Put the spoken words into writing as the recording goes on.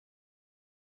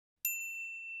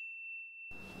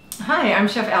Hi, I'm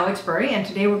Chef Alex Burry, and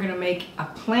today we're going to make a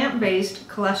plant-based,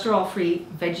 cholesterol-free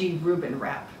veggie Reuben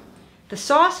wrap. The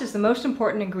sauce is the most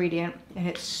important ingredient, and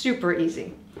it's super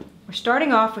easy. We're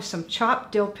starting off with some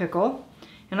chopped dill pickle,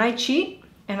 and I cheat,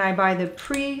 and I buy the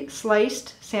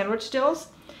pre-sliced sandwich dills,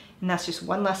 and that's just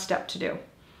one less step to do.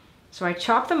 So I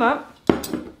chop them up,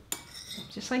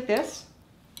 just like this.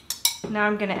 Now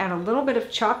I'm going to add a little bit of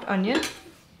chopped onion.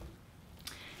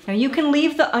 Now you can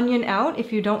leave the onion out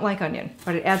if you don't like onion,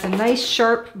 but it adds a nice,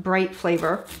 sharp, bright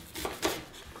flavor.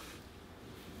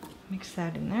 Mix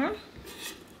that in there.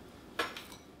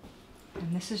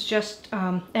 And this is just,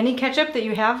 any ketchup that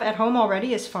you have at home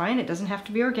already is fine. It doesn't have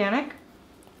to be organic.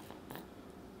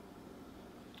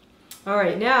 All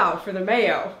right, now for the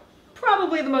mayo.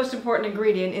 Probably the most important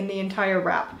ingredient in the entire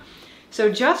wrap.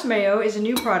 So Just Mayo is a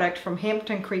new product from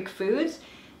Hampton Creek Foods,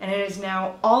 and it is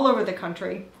now all over the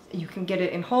country. You can get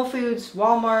it in Whole Foods,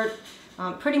 Walmart,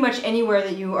 pretty much anywhere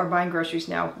that you are buying groceries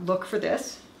now. Look for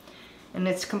this. And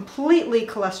it's completely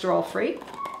cholesterol free.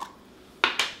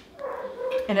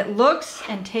 And it looks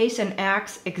and tastes and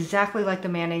acts exactly like the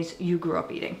mayonnaise you grew up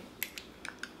eating.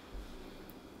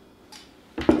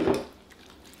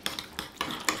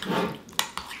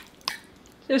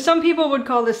 So some people would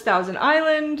call this Thousand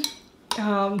Island.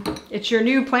 It's your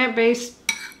new plant-based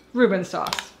Reuben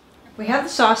sauce. We have the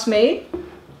sauce made.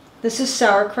 This is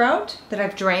sauerkraut that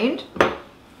I've drained.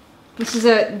 This is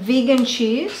a vegan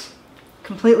cheese,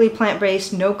 completely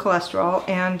plant-based, no cholesterol,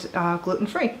 and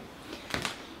gluten-free.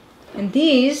 And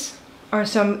these are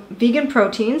some vegan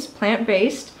proteins,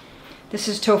 plant-based. This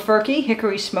is tofurkey,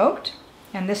 hickory smoked,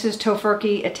 and this is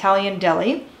tofurkey Italian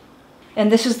deli.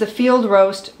 And this is the field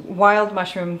roast wild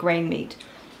mushroom grain meat.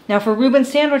 Now for Reuben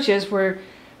sandwiches,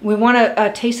 we want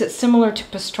to taste it similar to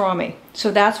pastrami,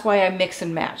 so that's why I mix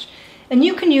and match. And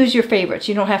you can use your favorites.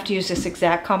 You don't have to use this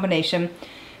exact combination,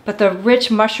 but the rich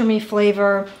mushroomy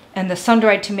flavor and the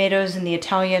sun-dried tomatoes and the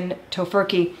Italian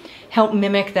tofurkey help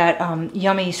mimic that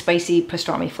yummy, spicy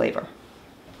pastrami flavor.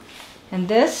 And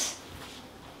this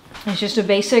is just a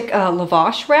basic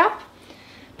lavash wrap,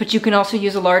 but you can also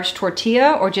use a large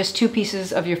tortilla or just 2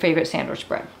 pieces of your favorite sandwich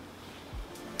bread.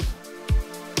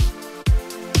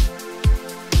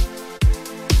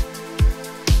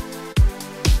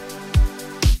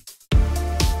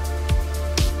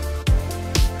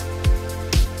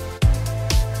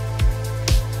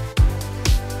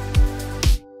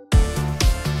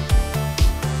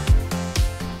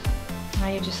 Now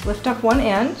you just lift up one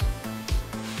end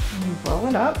and you roll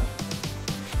it up.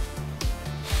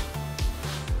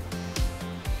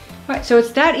 All right, so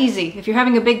it's that easy. If you're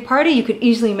having a big party, you could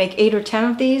easily make 8 or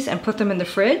 10 of these and put them in the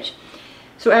fridge.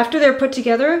 So after they're put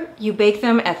together, you bake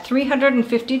them at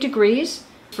 350 degrees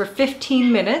for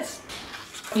 15 minutes.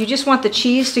 You just want the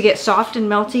cheese to get soft and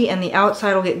melty, and the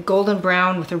outside will get golden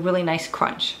brown with a really nice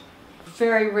crunch.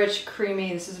 Very rich,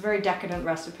 creamy. This is a very decadent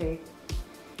recipe.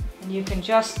 And you can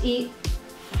just eat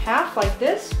half like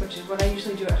this, which is what I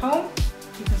usually do at home.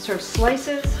 You can serve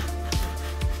slices.